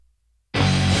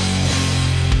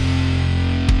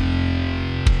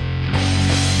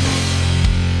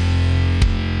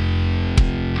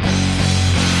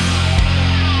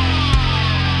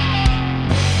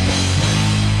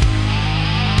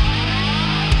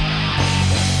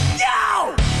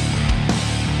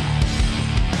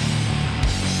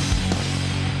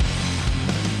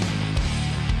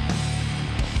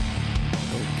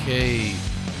Okay.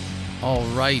 All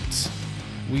right.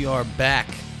 We are back.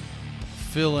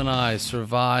 Phil and I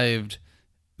survived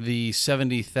the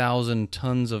 70,000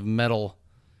 tons of metal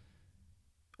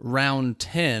round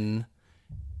 10.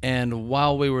 And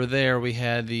while we were there, we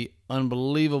had the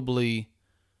unbelievably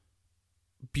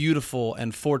beautiful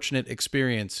and fortunate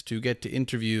experience to get to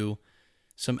interview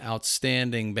some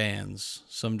outstanding bands,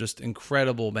 some just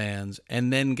incredible bands,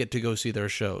 and then get to go see their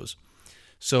shows.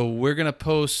 So we're going to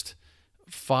post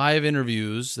 5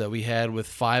 interviews that we had with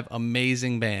 5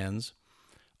 amazing bands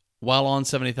while on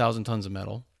 70,000 Tons of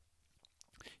Metal.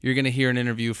 You're going to hear an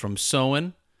interview from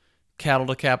Soen, Cattle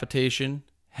Decapitation,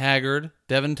 Haggard,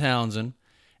 Devin Townsend,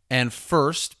 and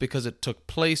first, because it took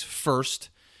place first,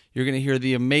 you're going to hear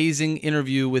the amazing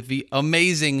interview with the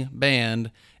amazing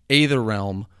band Aether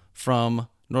Realm from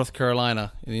North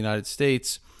Carolina in the United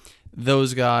States.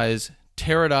 Those guys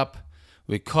tear it up.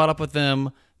 We caught up with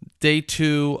them day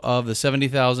 2 of the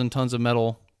 70,000 Tons of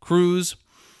Metal cruise.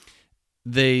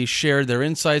 They shared their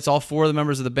insights. All 4 of the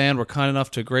members of the band were kind enough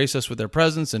to grace us with their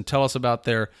presence and tell us about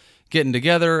their getting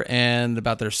together and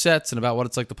about their sets and about what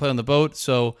it's like to play on the boat.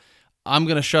 So I'm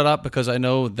going to shut up because I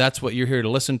know that's what you're here to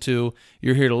listen to.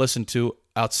 You're here to listen to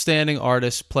outstanding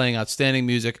artists playing outstanding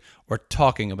music or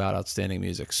talking about outstanding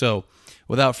music. So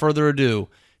without further ado,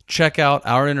 check out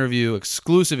our interview,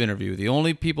 exclusive interview. The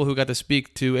only people who got to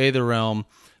speak to Aether Realm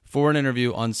for an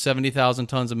interview on 70,000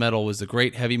 Tons of Metal was the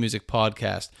Great Heavy Music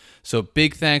Podcast. So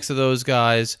big thanks to those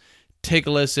guys. Take a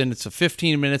listen. It's a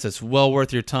 15 minutes. It's well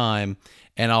worth your time.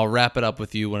 And I'll wrap it up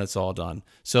with you when it's all done.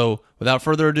 So without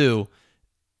further ado,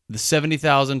 the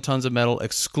 70,000 Tons of Metal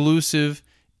exclusive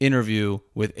interview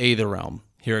with Aether Realm.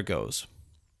 Here it goes.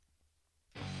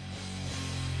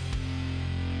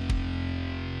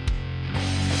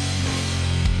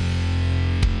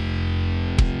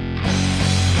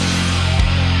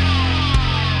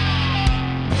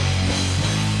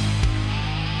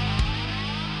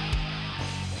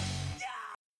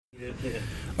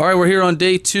 All right, we're here on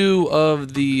day 2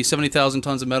 of the 70,000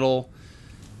 Tons of Metal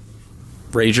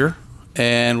Rager,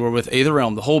 and we're with Aether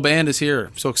Realm. The whole band is here.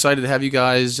 So excited to have you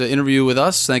guys interview with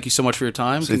us. Thank you so much for your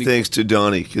time. Thanks to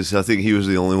Donnie, because I think he was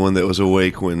the only one that was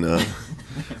awake when it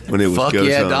was Fuck go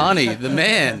yeah, time. Donnie, the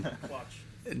man.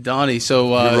 Donnie, so...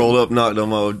 he rolled up, knocked on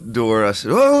my door. I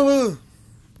said, oh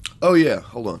yeah,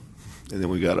 hold on. And then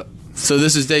we got up. So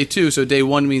this is day 2, so day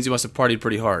 1 means you must have partied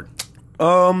pretty hard.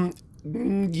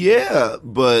 Yeah,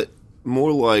 but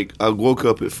more like I woke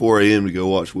up at 4 a.m. to go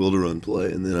watch Wilderun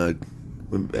play, and then I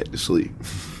went back to sleep.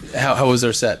 How was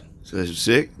their set? So I was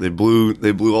sick. They blew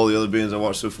all the other bands I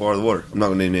watched so far out of the water. I'm not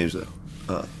gonna name names though,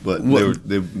 but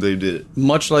they did it.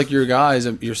 Much like your guys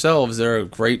yourselves, they're a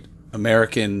great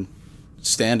American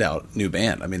standout new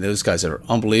band. I mean, those guys are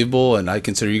unbelievable, and I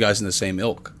consider you guys in the same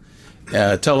ilk.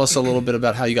 Tell us a little bit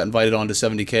about how you got invited on to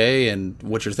 70K and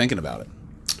what you're thinking about it.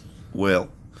 Well,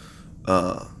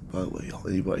 by the way,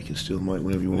 anybody can steal the mic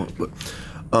whenever you want. But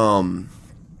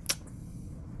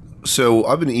so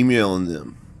I've been emailing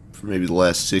them for maybe the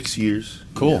last 6 years.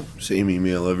 Cool. Yeah, same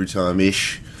email every time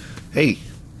ish. Hey,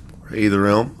 we're Aether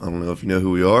Realm. I don't know if you know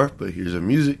who we are, but here's our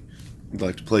music. We'd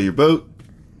like to play your boat.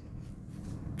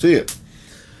 See ya.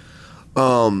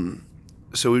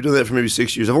 So we've done that for maybe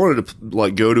 6 years. I wanted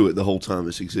to go to it the whole time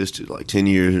it's existed, like 10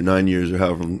 years or 9 years or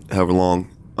however long.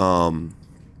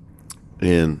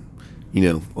 And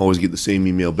always get the same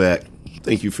email back.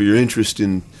 Thank you for your interest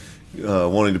in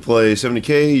wanting to play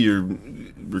 70K. Your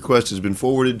request has been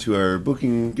forwarded to our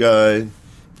booking guy, and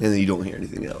then you don't hear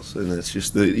anything else. And that's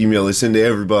just the email they send to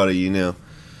everybody,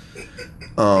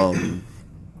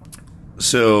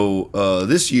 So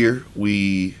this year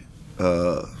we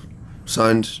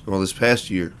signed. Well, this past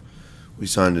year we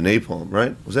signed a Napalm.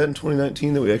 Right? Was that in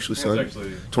 2019 that we actually signed? It was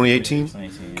actually 2018.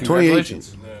 2018.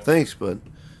 Thanks, bud.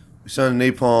 We signed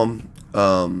a Napalm.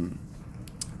 And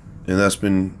that's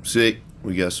been sick.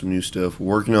 We got some new stuff we're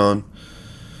working on.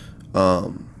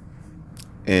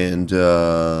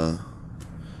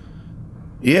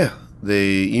 Yeah,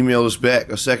 they emailed us back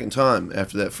a second time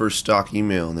after that first stock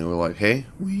email, and they were like, hey,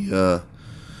 we were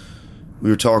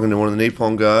talking to one of the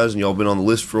Napalm guys, and y'all been on the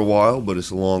list for a while, but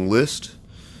it's a long list.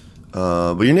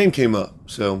 But your name came up,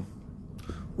 so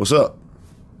what's up?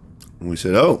 And we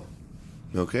said, oh,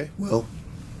 okay, well,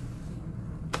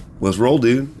 let's roll,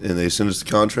 dude. And they sent us the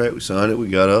contract. We signed it. We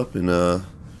got up, and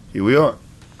here we are.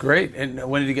 Great. And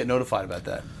when did you get notified about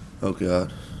that? Oh,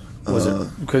 God. Was it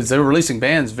because they were releasing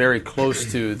bands very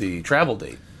close to the travel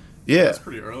date? Yeah. That's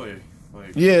pretty early.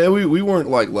 Yeah, we weren't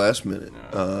like last minute.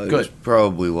 No. It was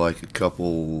probably like a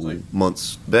couple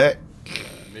months back.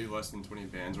 Maybe less than 20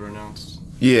 bands were announced.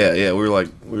 Yeah, we were like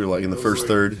in the first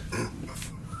third.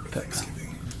 Thanks.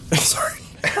 Sorry.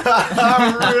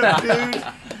 Dude.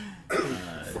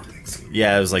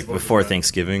 Yeah, it was like before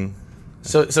Thanksgiving.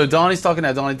 So Donnie's talking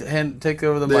now. Donnie, take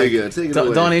over the There mic. you go. Take it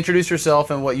away. Donnie, introduce yourself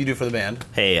and what you do for the band.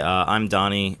 Hey, I'm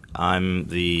Donnie.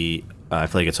 I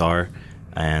play guitar,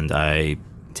 and I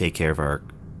take care of our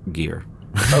gear.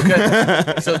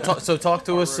 Okay. So talk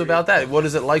to us about that. What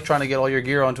is it like trying to get all your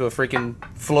gear onto a freaking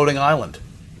floating island?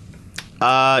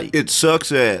 It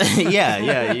sucks ass.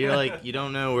 Yeah. You're like, you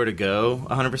don't know where to go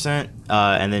 100%,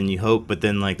 and then you hope, but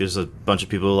then like there's a bunch of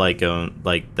people like going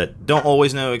like that don't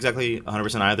always know exactly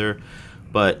 100% either,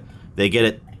 but they get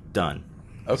it done.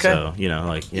 Okay. So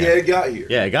like Yeah, it got here.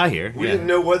 Yeah, it got here. We yeah. didn't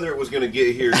know whether it was going to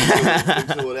get here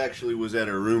until it actually was at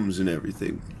our rooms and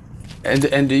everything.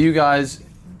 And do you guys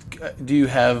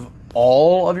have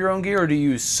all of your own gear, or do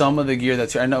you use some of the gear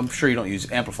that's here? I know I'm sure you don't use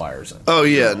amplifiers. Oh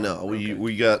yeah, no.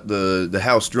 We got the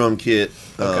house drum kit.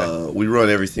 Okay. We run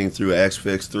everything through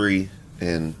Asphyx 3,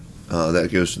 and that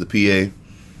goes to the PA.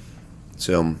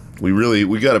 So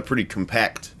we got a pretty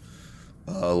compact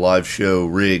live show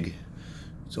rig.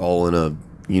 It's all in a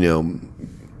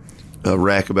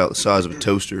rack about the size of a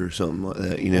toaster or something like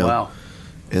that. Wow.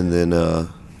 And then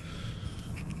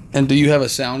And do you have a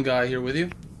sound guy here with you?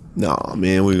 nah,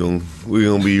 man, we're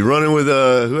gonna be running with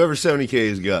whoever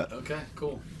 70K's got. Okay,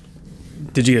 cool.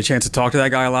 Did you get a chance to talk to that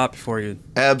guy a lot before you?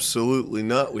 Absolutely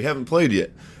not. We haven't played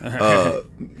yet,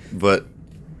 but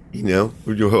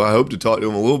I hope to talk to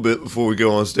him a little bit before we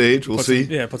go on stage. We'll see.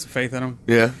 Put some faith in him.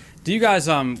 Yeah. Do you guys,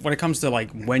 when it comes to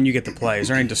like when you get to play, is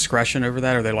there any discretion over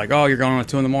that? Or are they like, oh, you're going on at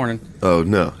 2 a.m? Oh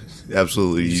no,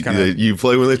 absolutely. You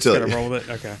play when they tell Gotta you. roll with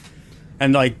it. Okay.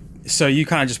 And like, so you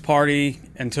kind of just party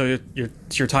until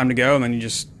it's your time to go, and then you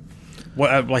just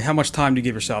how much time do you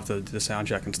give yourself to the sound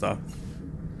check and stuff?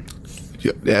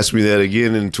 Ask me that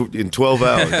again in 12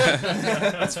 hours.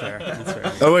 That's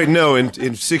fair. Oh wait, no,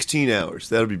 in 16 hours.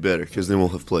 That'll be better because then we'll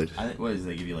have played. I think what is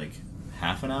they give you like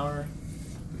half an hour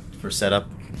for setup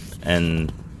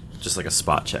and just like a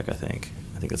spot check. I think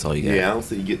that's all you get. Yeah, I don't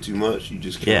think you get too much. You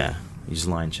just Yeah, you just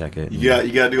line check it. You got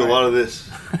to do a lot of this.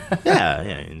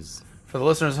 Yeah. For the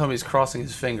listeners at home, he's crossing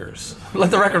his fingers.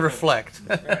 Let the record reflect.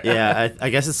 Yeah, I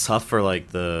guess it's tough for like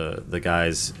the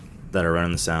guys that are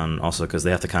running the sound also because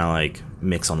they have to kind of like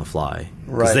mix on the fly because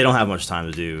Right. they don't have much time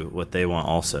to do what they want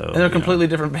also. And they're completely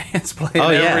different bands playing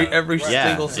every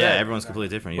single set. Yeah, everyone's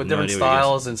completely different. You With have no different idea what you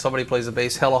styles, and somebody plays the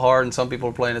bass hella hard, and some people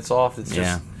are playing it soft. It's just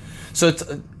Yeah. So it's.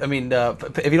 I mean,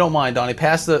 if you don't mind, Donnie,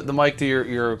 pass the mic to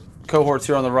your cohorts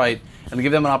here on the right, and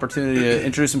give them an opportunity to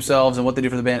introduce themselves and what they do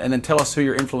for the band, and then tell us who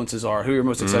your influences are, who you're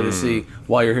most excited to see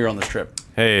while you're here on this trip.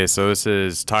 Hey, so this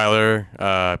is Tyler.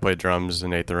 I play drums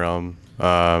in Aether Realm.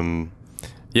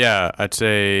 Yeah, I'd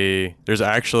say there's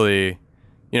actually,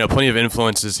 plenty of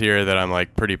influences here that I'm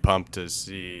like pretty pumped to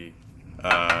see.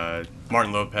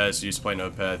 Martin Lopez used to play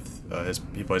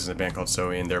Nopeth. He plays in a band called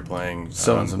Zoe, and they're playing.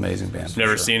 Someone's amazing band.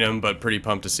 Never seen him, but pretty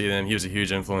pumped to see them. He was a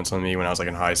huge influence on me when I was like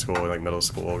in high school, like middle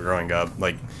school, growing up.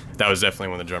 Like that was definitely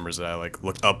one of the drummers that I like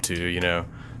looked up to.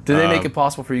 Do they make it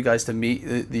possible for you guys to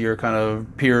meet your kind of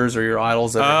peers or your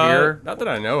idols that are here? Not that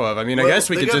I know of. I mean, I guess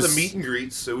we they could got just the meet and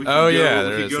greets, so we Oh, could yeah, we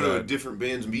there could is go to a that. different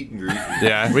band's meet and greet.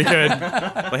 Yeah, we could.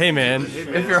 But hey, man.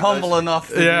 If you're humble enough.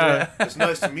 To Yeah. It's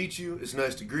nice to meet you. It's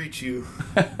nice to greet you.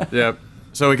 Yep.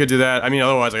 So we could do that. I mean,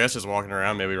 otherwise, I guess just walking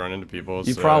around, maybe run into people.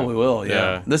 You so, probably will, yeah.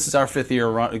 Yeah. This is our 5th year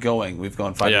going. We've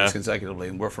gone 5 Yeah. years consecutively,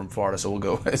 and we're from Florida, so we'll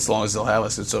go as long as they'll have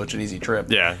us. It's such an easy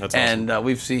trip. Yeah, that's awesome. And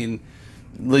we've seen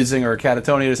lead singer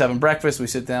Catatonia just having breakfast. We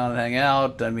sit down and hang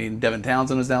out. I mean, Devin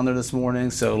Townsend was down there this morning.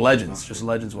 So legends, just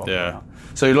legends walking Yeah. around.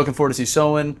 So you're looking forward to see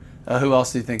Soen. Who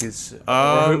else do you think is,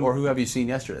 or who have you seen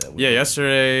yesterday? Yeah,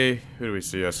 yesterday. Who did we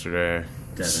see yesterday?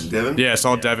 Devin? Yeah, I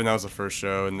saw Devin. That was the first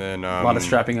show, and then A lot of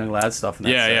strapping young lad stuff in that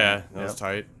set. Yeah, that was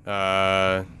tight.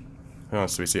 Who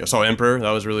else did we see? I saw Emperor.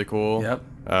 That was really cool. Yep.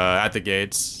 At the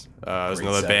Gates. It was Great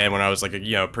another set. band when I was like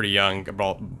pretty young. I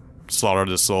brought Slaughter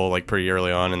to the Soul like pretty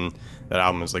early on, and that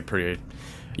album was like pretty.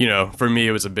 For me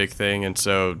it was a big thing, and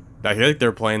so I think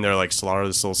they're playing their like Slaughter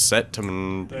the Soul set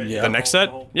to Yeah. the next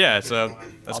set. Yeah, so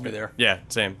that's I'll be good. there. Yeah,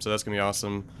 same. So that's gonna be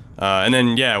awesome. And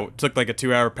then took like a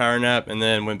 2-hour power nap, and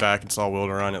then went back and saw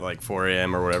Wilder Run at like 4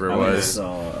 a.m. or whatever it was.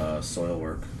 saw Soil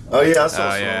Work. Oh yeah, I saw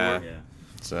Oh some. yeah.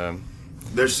 So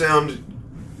Their sound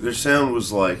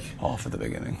was like Off at the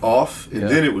beginning. off, and Yeah.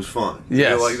 then it was fun.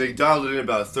 Yes. Like they dialed it in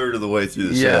about a third of the way through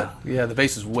the Yeah, set. yeah. The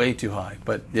bass is way too high,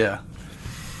 but yeah.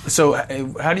 So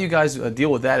how do you guys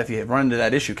deal with that if you run into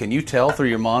that issue? Can you tell through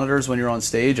your monitors when you're on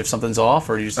stage if something's off,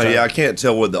 or you just? Yeah, I can't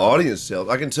tell what the audience tells.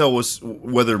 I can tell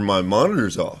whether my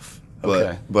monitor's off, but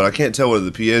Okay. but I can't tell whether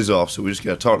the PA's off. So we just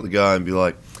got to talk to the guy and be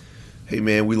like, "Hey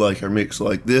man, we like our mix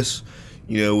like this.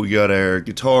 We got our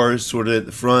guitars sort of at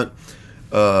the front.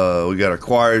 We got our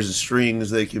choirs and strings.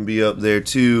 They can be up there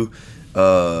too.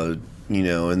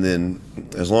 And then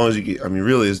as long as you get,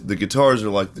 really, the guitars are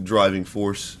like the driving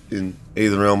force in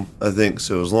Aether Realm, I think.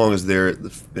 So as long as they're at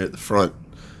the front,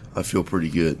 I feel pretty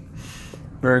good.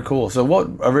 Very cool. So what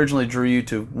originally drew you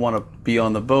to want to be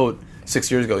on the boat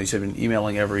 6 years ago? You said you've been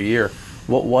emailing every year.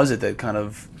 What was it that kind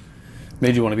of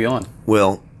made you want to be on?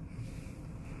 Well,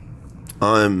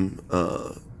 I'm,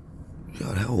 God,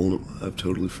 how old am I? I've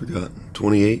totally forgotten.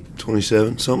 28,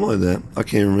 27, something like that. I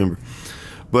can't remember.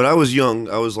 But I was young.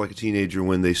 I was like a teenager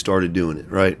when they started doing it,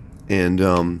 right?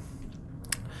 And,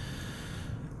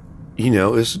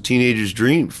 it's a teenager's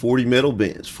dream. 40 metal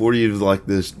bands, 40 of like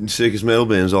the sickest metal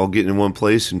bands all getting in one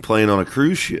place and playing on a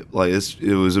cruise ship. Like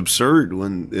it was absurd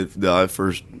when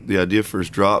the idea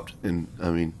first dropped. And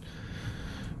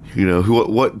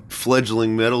what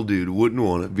fledgling metal dude wouldn't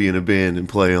want to be in a band and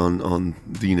play on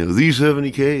the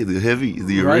Z70K,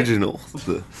 the right. original.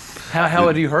 How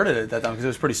had you heard it at that time? Because it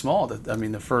was pretty small.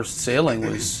 The first sailing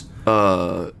was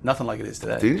nothing like it is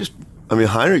today.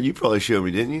 Heinrich, you probably showed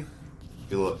me, didn't you?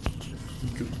 Hey, look.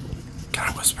 Can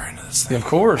I whisper into this Yeah, thing? of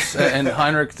course. And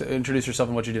Heinrich, introduce yourself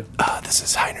and what you do. This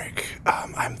is Heinrich.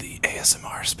 I'm the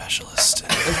ASMR specialist.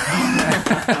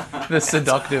 The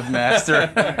seductive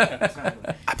master.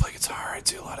 I play guitar. I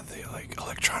do a lot of the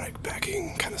electronic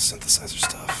backing kind of synthesizer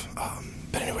stuff.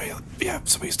 But anyway, yeah.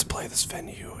 So we used to play this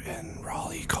venue in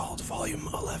Raleigh called Volume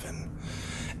 11,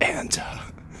 and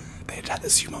they had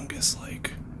this humongous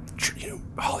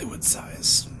Hollywood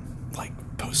size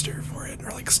poster for it, or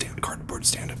cardboard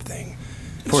stand-up thing.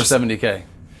 For 70K.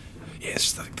 Yeah,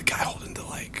 it's just the guy holding the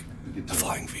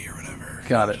flying V or whatever.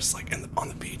 Got it. Just on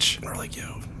the beach, and we're like,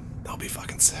 yo, that'll be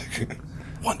fucking sick.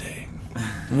 One day.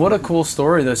 What a cool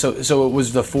story, though. So it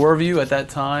was the four of you at that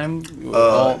time,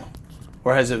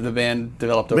 or has the band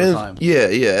developed over time? Yeah.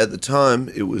 At the time,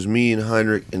 it was me and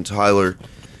Heinrich and Tyler,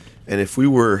 and if I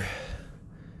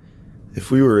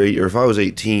was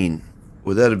 18,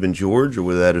 would that have been George or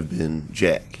would that have been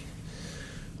Jack?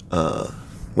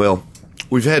 Well,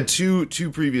 we've had two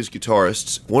previous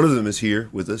guitarists. One of them is here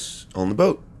with us on the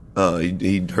boat.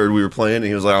 He heard we were playing, and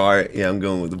he was like, all right, yeah, I'm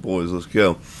going with the boys. Let's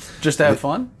go. Just to have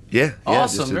fun? Yeah.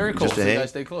 Awesome. Very cool. So you guys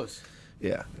stay close.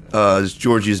 Yeah. It's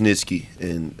George Yasnitsky.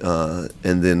 And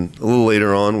then a little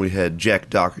later on, we had Jack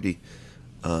Doherty,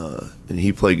 and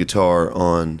he played guitar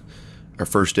on our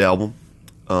first album.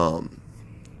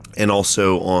 And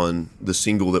also on the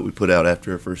single that we put out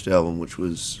after our first album, which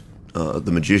was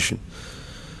The Magician.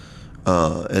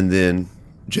 And then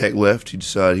Jack left. He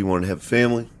decided he wanted to have a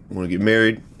family, wanted to get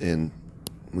married, and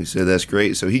we said, that's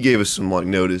great. So he gave us some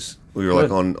notice. We were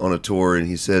on a tour, and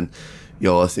he said,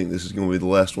 y'all, I think this is going to be the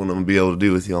last one I'm going to be able to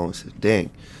do with y'all. And I said,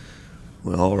 dang.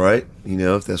 Well, all right.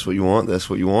 If that's what you want, that's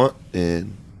what you want.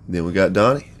 And then we got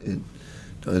Donnie. And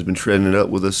Donnie's been shredding it up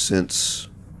with us since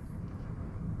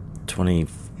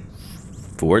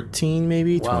 2014,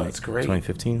 maybe. Wow, that's great.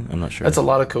 2015. I'm not sure. That's a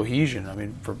lot of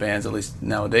cohesion. For bands, at least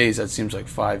nowadays, that seems like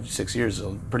 5-6 years is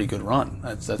a pretty good run.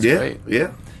 That's great.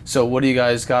 Yeah. So what do you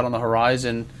guys got on the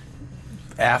horizon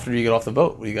after you get off the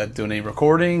boat? What you got doing any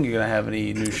recording? You gonna have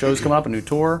any new shows come up, a new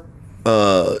tour?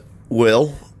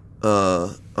 Well,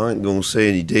 I ain't gonna say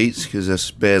any dates because that's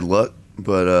bad luck.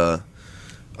 But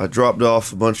I dropped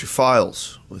off a bunch of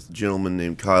files with a gentleman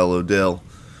named Kyle Odell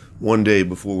one day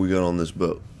before we got on this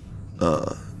boat.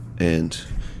 And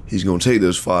he's going to take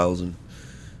those files and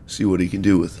see what he can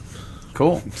do with them.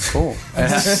 Cool.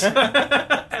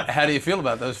 How do you feel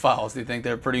about those files? Do you think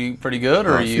they're pretty good,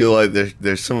 or I feel like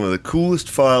they're some of the coolest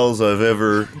files I've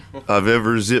ever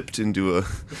zipped into a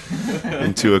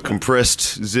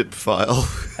compressed zip file.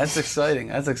 That's exciting.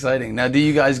 Now, do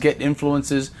you guys get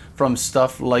influences from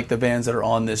stuff like the bands that are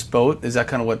on this boat? Is that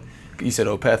kind of what you said,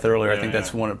 Opeth earlier? I think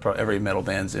that's one of every metal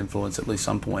band's influence at least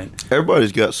some point.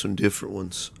 Everybody's got some different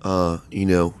ones.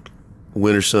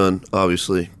 Winter Sun,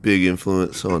 obviously, big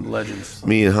influence on legends.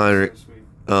 Me and Heinrich.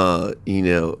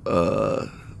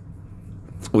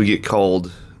 We get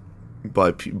called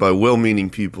by well-meaning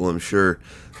people, I'm sure,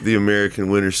 the American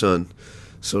Winter Sun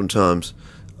sometimes.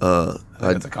 I think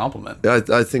that's a compliment.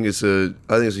 I think it's a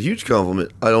huge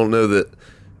compliment. I don't know that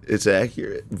it's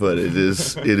accurate, but it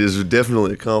is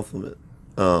definitely a compliment.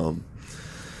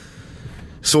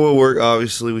 Soilwork,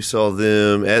 obviously, we saw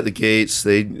them at the Gates.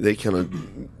 They kind of,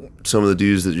 some of the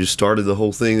dudes that just started the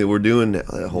whole thing that we're doing now,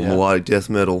 that whole melodic death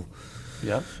metal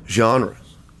genre.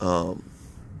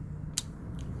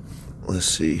 Let's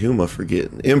see, who am I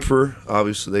forgetting? Emperor,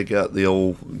 obviously, they got the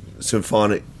old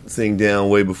symphonic thing down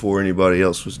way before anybody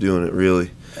else was doing it,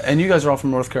 really. And you guys are all from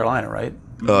North Carolina, right?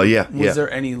 Yeah. Was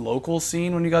there any local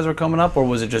scene when you guys were coming up, or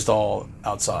was it just all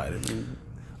outside? I mean,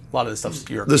 a lot of this stuff's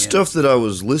European. The stuff that I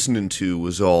was listening to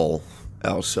was all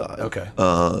outside. Okay.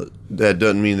 That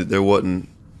doesn't mean that there wasn't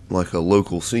like a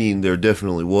local scene. There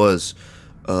definitely was.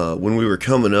 When we were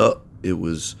coming up, it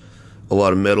was a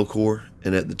lot of metalcore,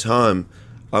 and at the time,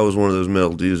 I was one of those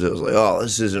metal dudes that was like, "Oh,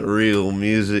 this isn't real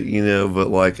music," you know. But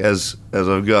like as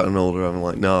I've gotten older, I'm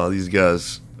like, "Nah, these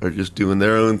guys are just doing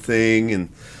their own thing," and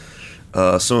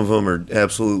some of them are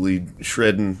absolutely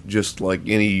shredding, just like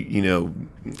any, you know,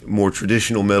 more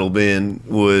traditional metal band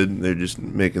would. They're just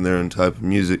making their own type of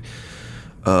music.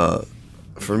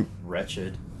 From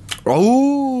Wretched.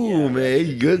 oh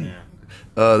man, good.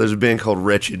 Yeah. There's a band called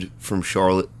Wretched from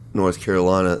Charlotte, North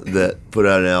Carolina, that put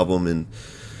out an album in,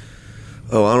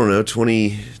 I don't know,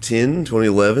 2010,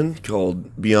 2011,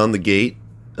 called Beyond the Gate.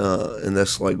 And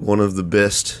that's like one of the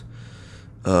best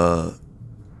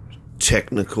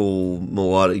technical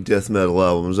melodic death metal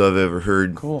albums I've ever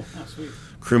heard. Cool. Oh, sweet.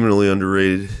 Criminally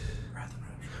underrated.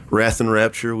 Wrath and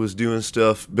Rapture was doing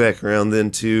stuff back around then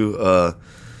too.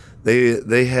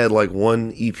 They had like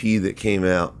one EP that came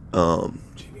out.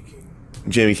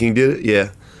 Jamie King did it?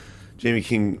 Yeah. Jamie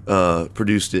King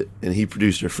produced it, and he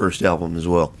produced their first album as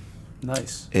well.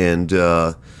 Nice. And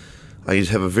I just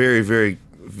have a very, very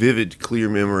vivid, clear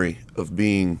memory of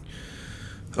being,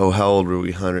 how old were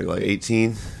we, Heinrich? Like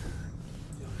 18?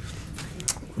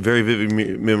 Very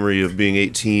vivid memory of being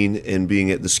 18 and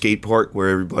being at the skate park where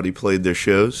everybody played their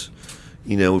shows.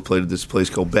 You know, we played at this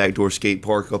place called Backdoor Skate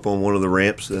Park up on one of the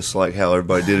ramps. That's like how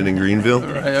everybody did it in Greenville.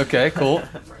 Right, okay, cool.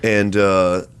 And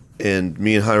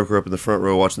me and Heinrich were up in the front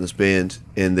row watching this band,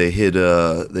 and they hit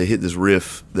this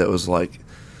riff that was like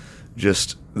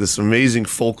just this amazing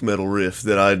folk metal riff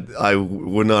that I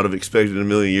would not have expected in a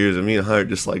million years. And me and Heinrich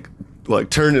just like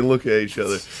turned and looked at each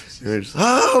other, and we're just,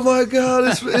 oh my God,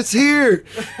 it's here!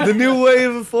 The new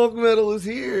wave of folk metal is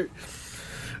here.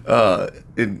 So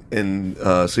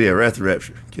yeah, Wrath and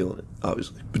Rapture, killing it,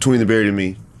 obviously. Between the Buried and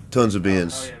Me, tons of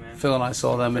bands. Oh, yeah, man. Phil and I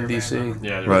saw them in D.C.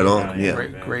 Yeah, Right on, yeah.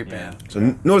 Great band.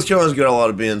 So North Carolina's got a lot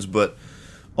of bands, but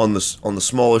on the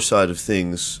smaller side of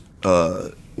things,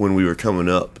 when we were coming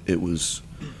up, there was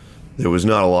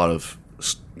not a lot of,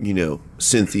 you know,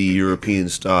 synthy European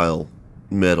style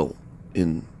metal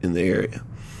in the area.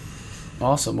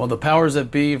 Awesome. Well, the powers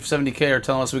that be of 70K are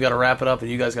telling us we got to wrap it up,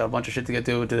 and you guys got a bunch of shit to get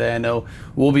to today. I know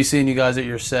we'll be seeing you guys at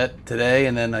your set today,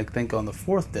 and then I think on the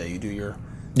fourth day you do your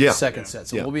second set.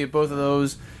 So we'll be at both of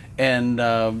those,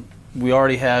 and we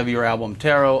already have your album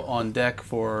Tarot on deck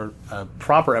for a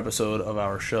proper episode of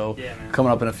our show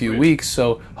coming up in a few weeks.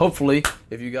 So hopefully,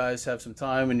 if you guys have some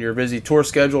time in your busy tour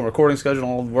schedule and recording schedule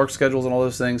and all the work schedules and all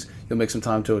those things, you'll make some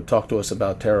time to talk to us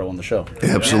about Tarot on the show.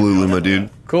 Absolutely, my dude.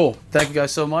 Cool. Thank you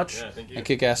guys so much. And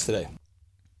kick ass today.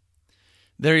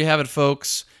 There you have it,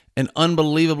 folks. An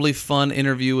unbelievably fun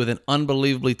interview with an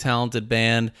unbelievably talented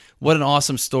band. What an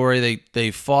awesome story.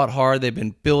 They fought hard. They've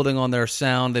been building on their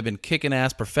sound. They've been kicking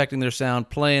ass, perfecting their sound,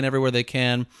 playing everywhere they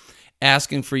can,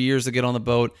 asking for years to get on the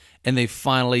boat, and they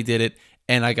finally did it.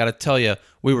 And I got to tell you,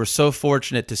 we were so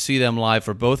fortunate to see them live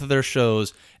for both of their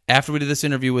shows. After we did this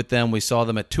interview with them, we saw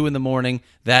them at 2 a.m.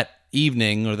 that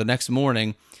evening or the next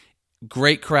morning.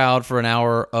 Great crowd for an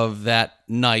hour of that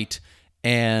night,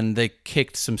 and they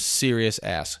kicked some serious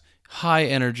ass. High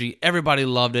energy. Everybody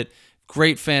loved it.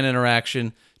 Great fan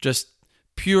interaction. Just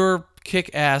pure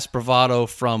kick-ass bravado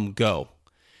from go.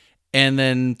 And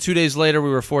then 2 days later, we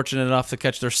were fortunate enough to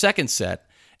catch their second set,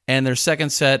 and their second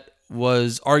set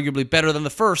was arguably better than the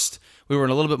first. We were in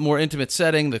a little bit more intimate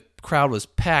setting. The crowd was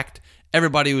packed.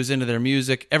 Everybody was into their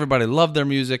music. Everybody loved their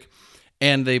music.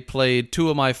 And they played two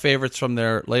of my favorites from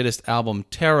their latest album,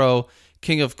 Tarot,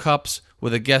 King of Cups,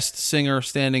 with a guest singer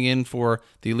standing in for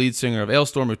the lead singer of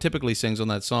Ailstorm, who typically sings on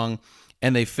that song.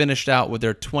 And they finished out with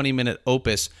their 20-minute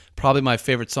opus, probably my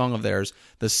favorite song of theirs,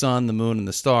 The Sun, the Moon, and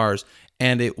the Stars.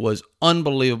 And it was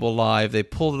unbelievable live. They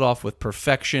pulled it off with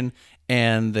perfection.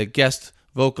 And the guest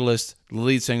vocalist, the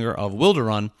lead singer of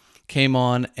Wilderun, came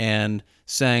on and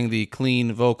sang the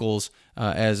clean vocals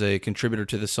as a contributor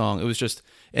to the song. It was just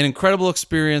an incredible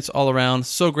experience all around.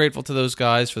 So grateful to those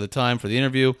guys for the time for the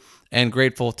interview, and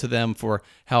grateful to them for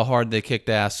how hard they kicked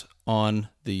ass on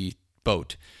the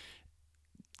boat.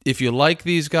 If you like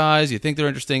these guys, you think they're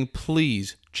interesting,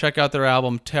 please check out their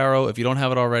album, Tarot. If you don't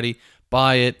have it already,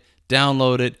 buy it,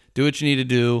 download it, do what you need to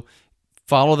do.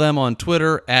 Follow them on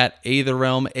Twitter at Aether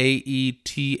Realm,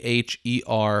 AETHERREALM.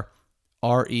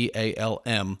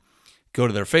 Go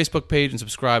to their Facebook page and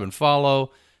subscribe and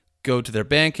follow. Go to their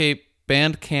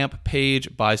Bandcamp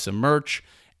page, buy some merch,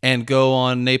 and go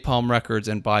on Napalm Records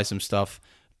and buy some stuff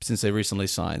since they recently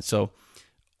signed. So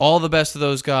all the best to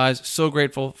those guys. So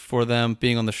grateful for them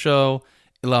being on the show,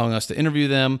 allowing us to interview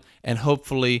them, and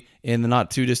hopefully in the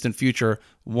not too distant future,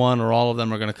 one or all of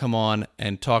them are going to come on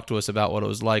and talk to us about what it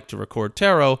was like to record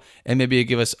tarot, and maybe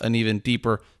give us an even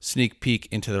deeper sneak peek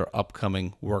into their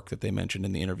upcoming work that they mentioned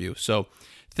in the interview. So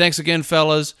thanks again,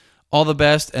 fellas. All the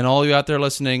best, and all you out there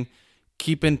listening,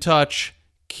 keep in touch.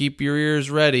 Keep your ears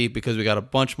ready, because we got a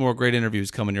bunch more great interviews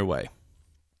coming your way.